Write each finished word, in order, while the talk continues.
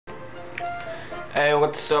Hey,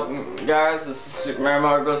 what's up, guys? This is Super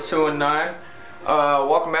Mario Bros. 2 and 9.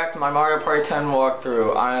 Welcome back to my Mario Party 10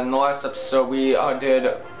 walkthrough. In the last episode, we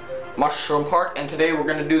did Mushroom Park, and today we're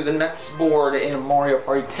gonna do the next board in Mario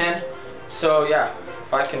Party 10. So yeah,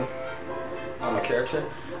 if I can, on my character.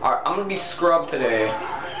 Alright, I'm gonna be Scrub today,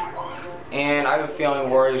 and I have a feeling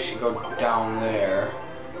Wario should go down there.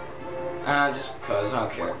 Just because, I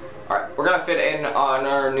don't care. Alright, we're gonna fit in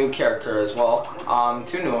another new character as well.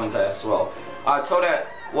 Two new ones as well. Toadette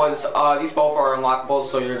was, these both are unlockables,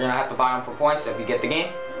 so you're gonna have to buy them for points if you get the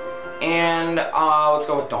game. And, let's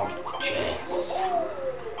go with Donkey. Jeez.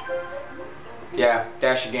 Yeah,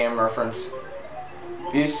 Dash a Game reference.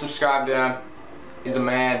 If you subscribe to him, he's a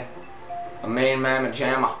man. A main mamma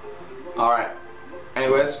jamma. Alright.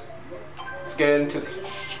 Anyways, let's get into the shit.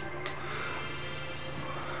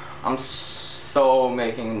 I'm so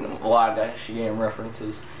making a lot of Dash a Game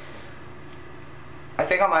references. I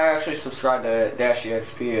think I might actually subscribe to Dash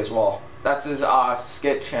EXP as well. That's his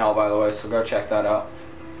skit channel, by the way, so go check that out.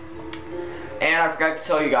 And I forgot to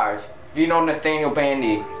tell you guys, if you know Nathaniel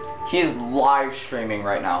Bandy, he's live streaming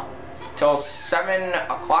right now till 7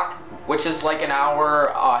 o'clock, which is like an hour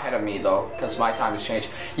ahead of me though, because my time has changed.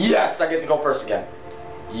 Yes, I get to go first again.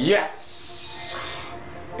 Yes!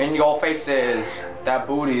 In your faces, that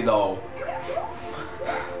booty though.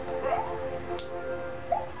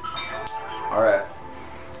 Alright.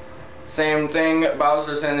 Same thing,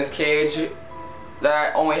 Bowser's in his cage.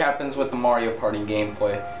 That only happens with the Mario Party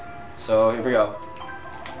gameplay. So here we go.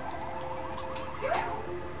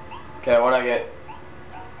 Okay, what'd I get?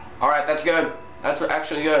 Alright, that's good. That's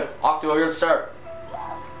actually good. Off to a good start.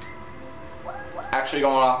 Actually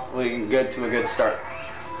going awfully good to a good start.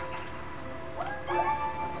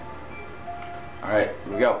 Alright,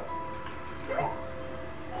 here we go.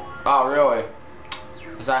 Oh, really?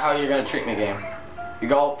 Is that how you're gonna treat me, game? You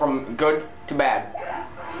go from good to bad.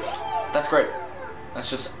 That's great. That's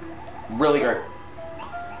just really great.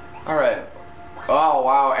 Alright. Oh,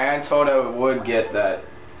 wow, and Toto would get that.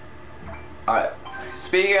 Alright.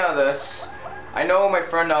 Speaking of this, I know my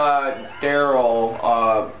friend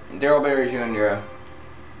Daryl Berry Jr.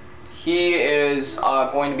 He is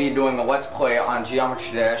going to be doing a Let's Play on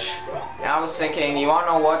Geometry Dash. And I was thinking, you wanna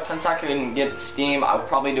know what? Since I can get Steam, I'll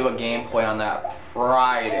probably do a gameplay on that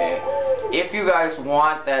Friday. If you guys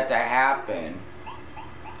want that to happen,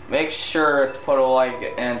 make sure to put a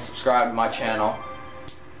like and subscribe to my channel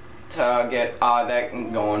to get that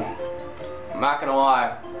going. I'm not gonna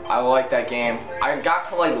lie, I like that game. I got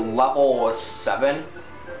to like level 7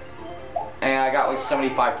 and I got like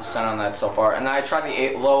 75% on that so far. And I tried the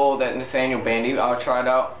 8 level that Nathaniel Bandy tried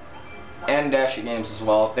out, and Dash Games as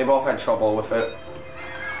well. They both had trouble with it.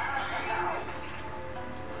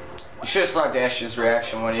 You should have saw Dash's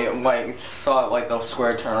reaction when he like saw like the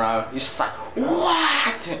square turn around. He's just like,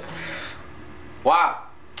 what? Wow.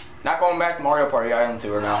 Not going back to Mario Party Island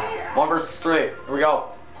 2 now. 1 versus 3. Here we go.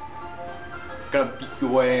 Gonna beat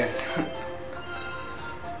your ass.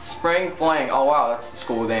 Spring Fling. Oh wow, that's the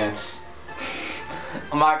school dance.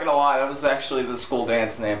 I'm not gonna lie, that was actually the school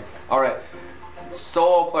dance name. Alright.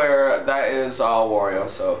 Solo player, that is Wario,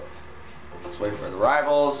 so let's wait for the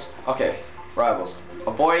rivals. Okay, rivals.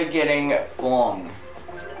 Avoid getting flung.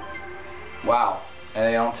 Wow. And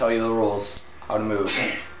they don't tell you the rules. How to move.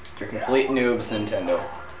 You're complete noobs, Nintendo.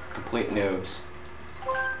 Complete noobs.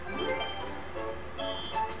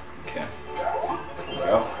 Okay. Here we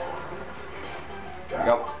go. Here we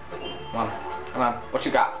go. Come on. Come on. What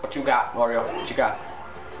you got? What you got, Mario? What you got?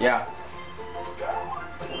 Yeah.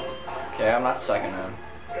 Okay, I'm not second him.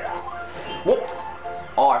 Whoa!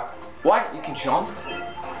 Oh, what? You can jump?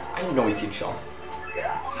 I didn't know you can jump.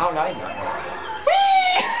 How did I not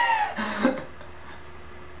know?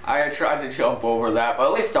 I tried to jump over that, but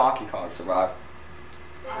at least Donkey Kong survived.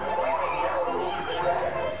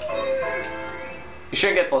 You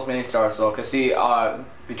should get those mini stars though, because he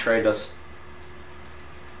betrayed us.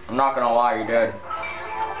 I'm not gonna lie, you're dead.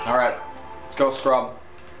 Alright, let's go Scrub.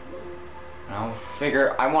 I'll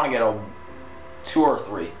figure, I want to get a 2 or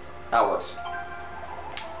 3. That works.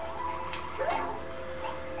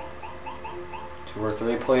 2 or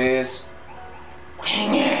 3, please.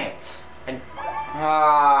 Dang it!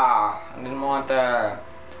 I didn't want that.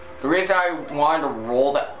 The reason I wanted to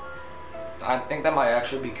roll that, I think that might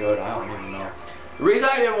actually be good. I don't even know. The reason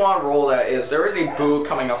I didn't want to roll that is there is a Boo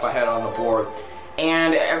coming up ahead on the board,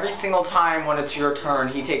 and every single time when it's your turn,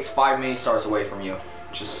 he takes 5 mini stars away from you,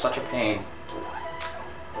 which is such a pain.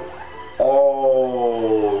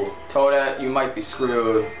 Oh, Toadette, you might be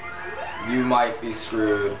screwed. You might be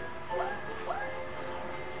screwed.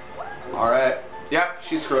 Alright. Yep,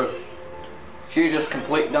 she's screwed. She just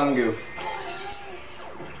complete dung goof.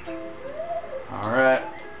 Alright.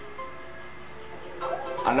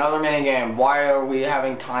 Another minigame. Why are we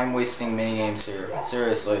having time-wasting minigames here?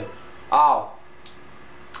 Seriously. Oh.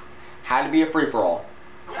 Had to be a free-for-all.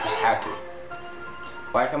 Just had to.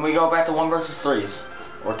 Why can't we go back to 1 versus 3s?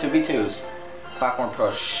 Or 2v2s? Platform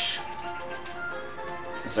push.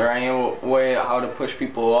 Is there any way how to push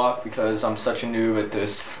people off? Because I'm such a noob at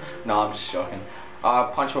this. No, I'm just joking.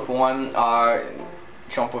 Punch with 1,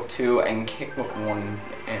 jump with 2, and kick with 1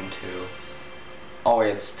 and 2. Oh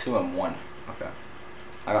wait, it's 2 and 1. Okay.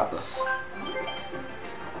 I got this.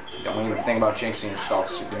 Don't even think about jinxing yourself,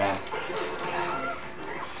 Superman.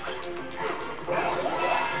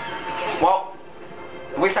 Well,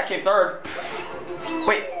 at least I came 3rd.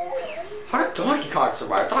 Wait, how did Donkey Kong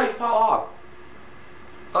survive? I thought he fell off.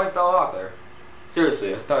 I thought he fell off there.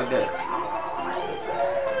 Seriously, I thought he did.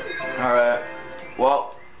 Alright,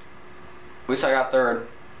 well, at least I got 3rd.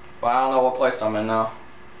 But I don't know what place I'm in now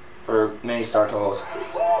for mini star totals.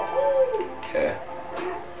 Okay.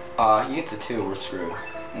 He gets a 2, we're screwed.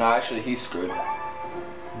 No, actually, he's screwed.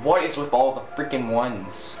 What is with all the freaking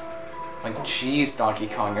 1s? Like, jeez, Donkey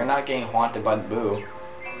Kong, you're not getting haunted by the boo.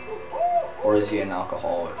 Or is he an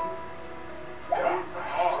alcoholic?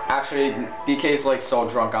 Actually, DK's like so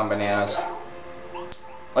drunk on bananas.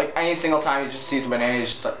 Like, any single time he just sees a banana,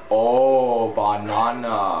 he's just like, oh,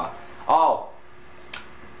 banana. Oh.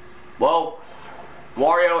 Well,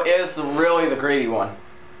 Wario is really the greedy one.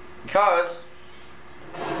 Because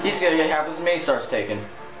he's gonna have his mini stars taken.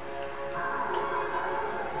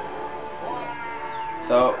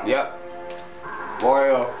 So, yep.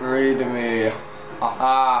 Wario, free to me.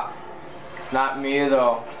 Haha. It's not me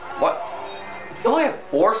though. What? You only have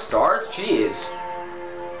 4 stars? Jeez.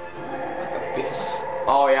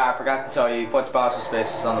 Oh yeah, I forgot to tell you, he puts Bowser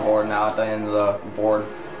Spaces on the board now at the end of the board.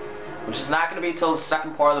 Which is not going to be till the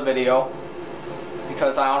second part of the video.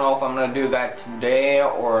 Because I don't know if I'm going to do that today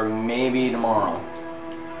or maybe tomorrow.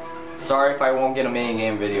 Sorry if I won't get a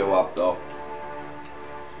minigame video up though.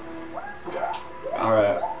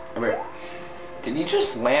 Alright. Wait. Did he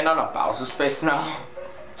just land on a Bowser Space now?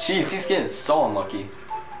 Jeez, he's getting so unlucky.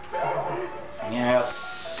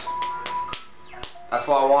 Yes. That's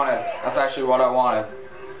what I wanted. That's actually what I wanted.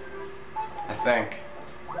 I think.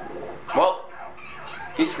 Well,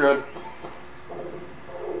 he's screwed.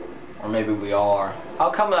 Or maybe we all are. How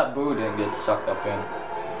come that boo didn't get sucked up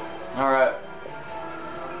in? Alright.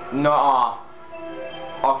 Nuh-uh.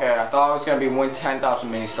 Okay, I thought I was gonna be win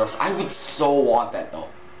 10,000 mini stars. I would so want that though.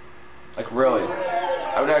 Like really.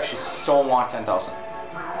 I would actually so want 10,000.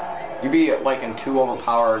 You'd be like a 2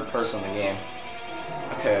 overpowered person in the game.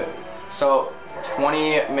 Okay, so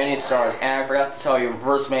 20 mini stars, and I forgot to tell you,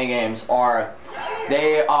 reverse mini games are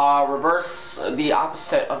they reverse the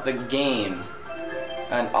opposite of the game.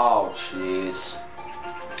 And oh jeez.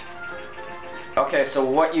 Okay, so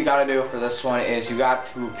what you gotta do for this one is you got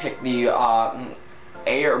to pick the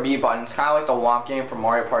A or B button. It's kind of like the Womp game from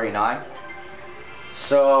Mario Party 9.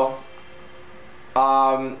 So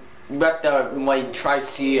you have to like try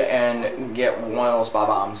C and get one of those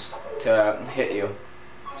bob-bombs to hit you.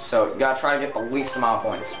 So you gotta try to get the least amount of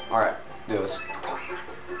points. Alright, let's do this.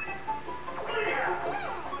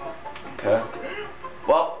 Okay.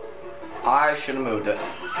 Well, I should have moved it.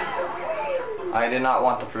 I did not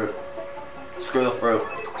want the fruit. Screw the fruit.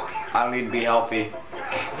 I don't need to be healthy.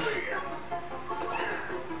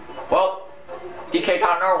 Well, DK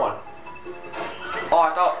got another one. Oh,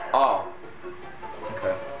 I thought. Oh.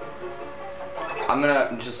 Okay. I'm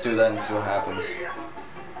gonna just do that and see what happens.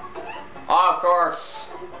 Oh, of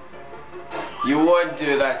course. You would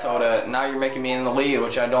do that, Toda. Now you're making me in the lead,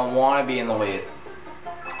 which I don't want to be in the lead.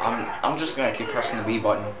 I'm just gonna keep pressing the B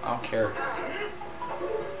button. I don't care.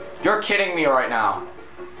 You're kidding me right now.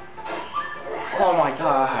 Oh my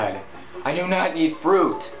god. I do not need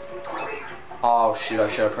fruit. Oh shoot, I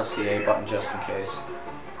should have pressed the A button just in case.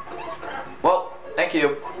 Well, thank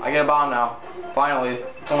you. I get a bomb now. Finally.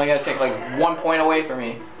 It's only gonna take like 1 point away from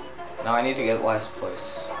me. Now I need to get last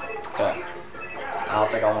place. Okay. I don't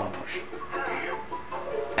think I want to push.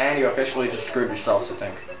 And you officially just screwed yourselves, I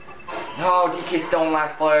think. No, DK's still in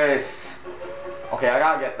last place. Okay, I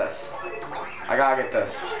gotta get this. I gotta get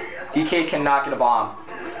this. DK cannot get a bomb.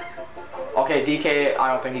 Okay, DK,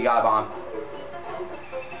 I don't think he got a bomb.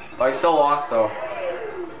 But he still lost though.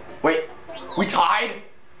 Wait, we tied?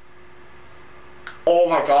 Oh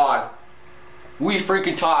my god. We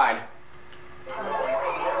freaking tied.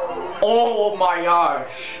 Oh my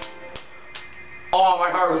gosh. Oh, my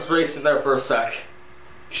heart was racing there for a sec.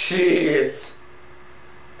 Jeez.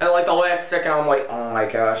 At like the last second, I'm like, oh my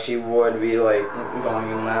gosh, he would be like going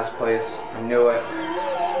in last place. I knew it.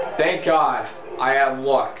 Thank God I had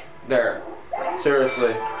luck there.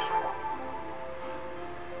 Seriously.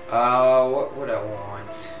 What would I want?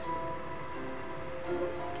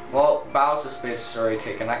 Well, Bowser's space is already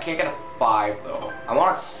taken. I can't get a 5 though. I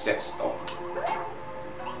want a 6 though.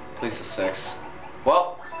 Please a 6.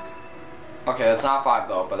 Well, okay, that's not 5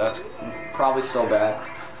 though, but that's probably still bad.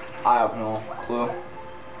 I have no clue.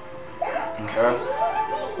 Okay.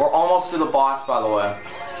 We're almost to the boss, by the way.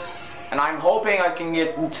 And I'm hoping I can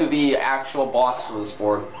get to the actual boss for this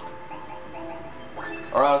board.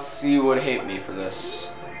 Or else you would hate me for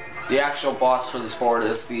this. The actual boss for this board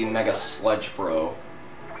is the Mega Sludge Bro.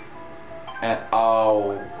 And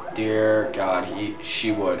oh dear God,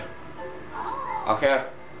 she would. Okay.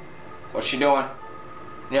 What's she doing?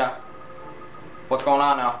 Yeah. What's going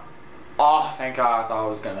on now? Oh, thank God, I thought I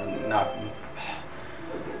was gonna not.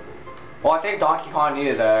 Well, I think Donkey Kong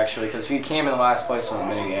needed that actually, because he came in last place on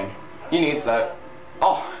the minigame. He needs that.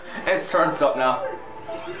 Oh, his turn's up now.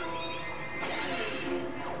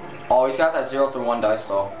 Oh, he's got that 0 through 1 dice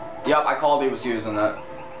though. Yep, I called he was using that.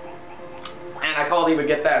 And I called he would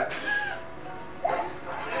get that.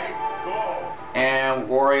 And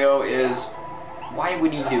Wario is... Why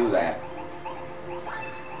would he do that?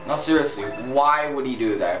 No, seriously, why would he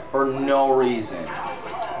do that? For no reason.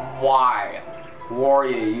 Why?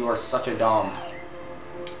 Wario, you are such a dumb.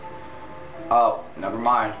 Oh, never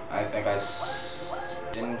mind. I think I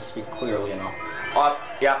didn't speak clearly enough. Oh,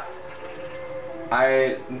 yeah.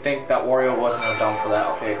 I think that Wario wasn't a dumb for that.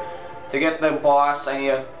 Okay. To get the boss, I need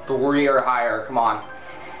a 3 or higher. Come on.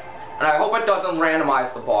 And I hope it doesn't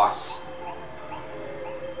randomize the boss.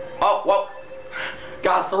 Oh, well.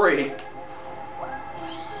 Got 3.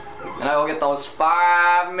 And I will get those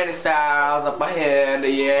 5 mini stars up ahead.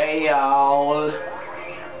 Yeah, y'all.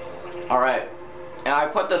 Alright. And I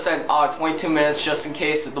put this at 22 minutes just in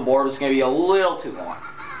case that the board was going to be a little too long.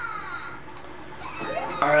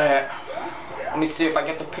 Alright. Let me see if I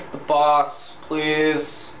get to pick the boss,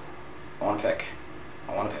 please. I want to pick.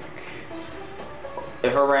 I want to pick.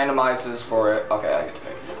 If it randomizes for it. Okay, I get to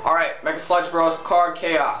pick. Alright, Mega Sludge Bros. Card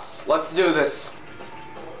Chaos. Let's do this.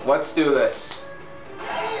 Let's do this.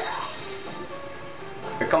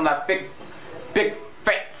 Here come that big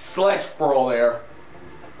fat Sludge Bro there.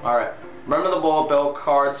 Alright. Remember the bullet bill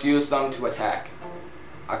cards, use them to attack.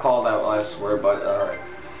 I called that last word, but alright.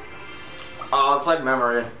 Oh, it's like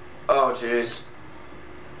memory. Oh, jeez.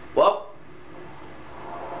 Well.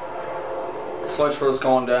 Sludge Bro's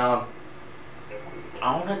going down.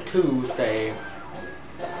 On a Tuesday.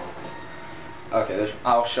 Okay,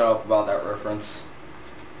 I'll shut up about that reference.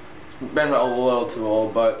 It's been a little too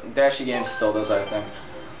old, but Dashy Games still does that thing.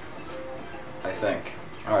 I think.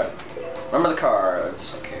 Alright. Remember the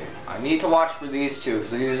cards. Okay. I need to watch for these two,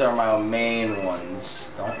 because these are my main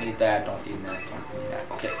ones. Don't need that, don't need that, don't need that.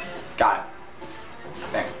 Okay. Got it. I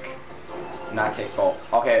think. Not take both.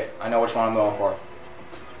 Okay, I know which one I'm going for.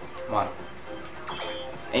 Come on.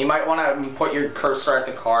 And you might want to put your cursor at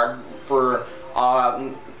the card for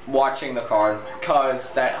watching the card,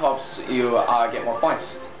 because that helps you get more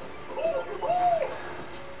points.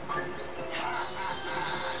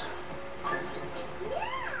 Yes.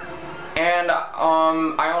 And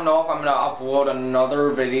I don't know if I'm gonna upload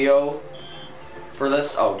another video for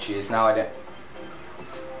this. Oh jeez, now I didn't.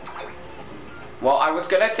 Well, I was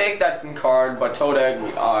gonna take that card, but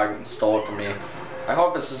Toadegg stole it from me. I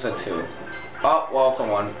hope this is a 2. Oh, well, it's a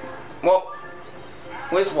 1. Well,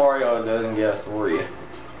 at least Wario doesn't get a 3.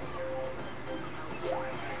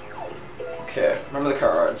 Okay, remember the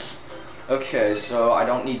cards. Okay, so I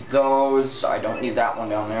don't need those. I don't need that one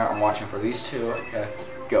down there. I'm watching for these two. Okay,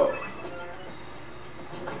 go.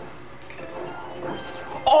 Okay.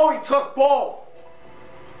 Oh, he took both!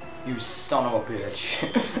 You son of a bitch.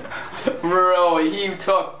 Really, he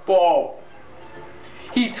took both.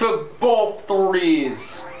 He took both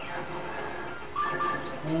 3s.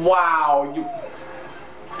 Wow, you...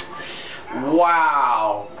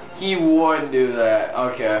 Wow. He would do that.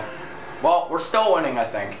 Okay. Well, we're still winning, I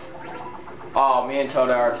think. Oh, me and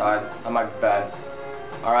Toad are tied. That might be bad.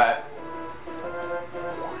 Alright.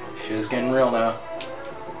 Shit is getting real now.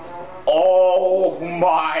 Oh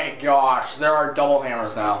my gosh. There are double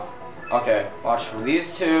hammers now. Okay. Watch for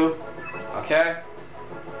these two. Okay.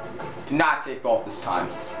 Do not take both this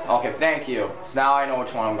time. Okay, thank you. So now I know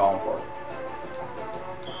which one I'm going for.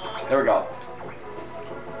 There we go.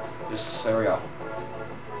 Just, there we go.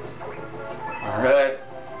 Alright.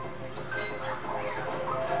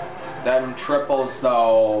 Them triples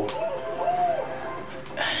though.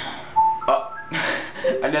 Oh.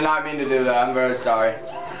 I did not mean to do that. I'm very sorry.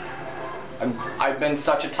 I've been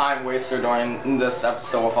such a time waster during this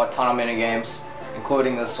episode with a ton of minigames,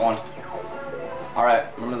 including this one. Alright,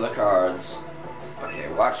 remember the cards.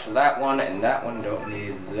 Okay, watch for that one and that one. Don't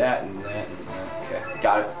need that and that and that. Okay,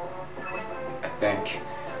 got it. I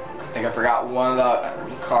think I forgot one of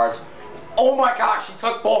the cards. Oh my gosh, he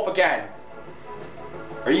took both again.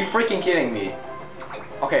 Are you freaking kidding me?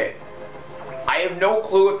 Okay, I have no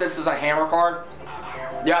clue if this is a hammer card.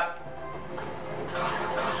 Yep.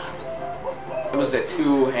 It was a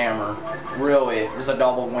 2 hammer. Really, it was a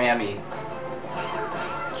double whammy.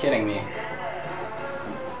 Kidding me.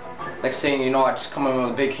 Next thing you know, I just come in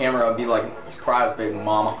with a big hammer. I'd be like, surprise, big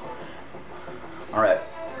mama. Alright,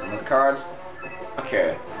 with the cards.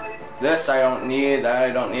 Okay, this I don't need, that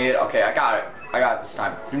I don't need. Okay, I got it. I got it this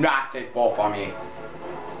time. Do not take both on me.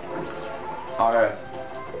 Okay.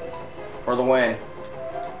 For the win.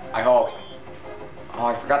 I hope. Oh,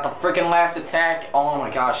 I forgot the freaking last attack. Oh my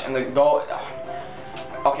gosh, and the go.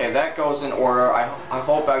 Okay, that goes in order. I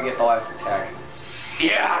hope I get the last attack.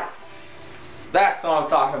 Yes! That's what I'm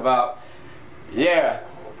talking about. Yeah.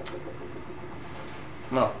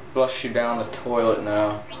 I'm gonna flush you down the toilet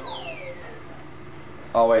now.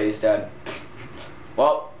 Oh wait, he's dead.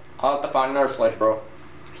 Well, I'll have to find another sledge, bro.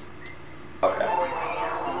 Okay.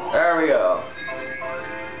 There we go.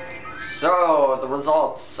 So, the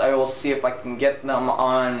results, I will see if I can get them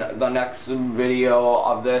on the next video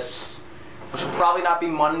of this, which will probably not be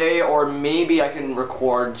Monday, or maybe I can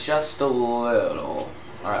record just a little.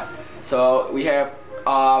 Alright, so we have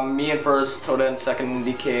me in first, Toda in second,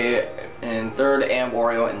 DK in third, and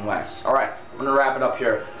Wario in last. Alright, I'm gonna wrap it up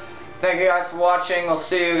here. Thank you guys for watching. I'll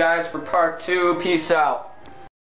see you guys for part 2. Peace out.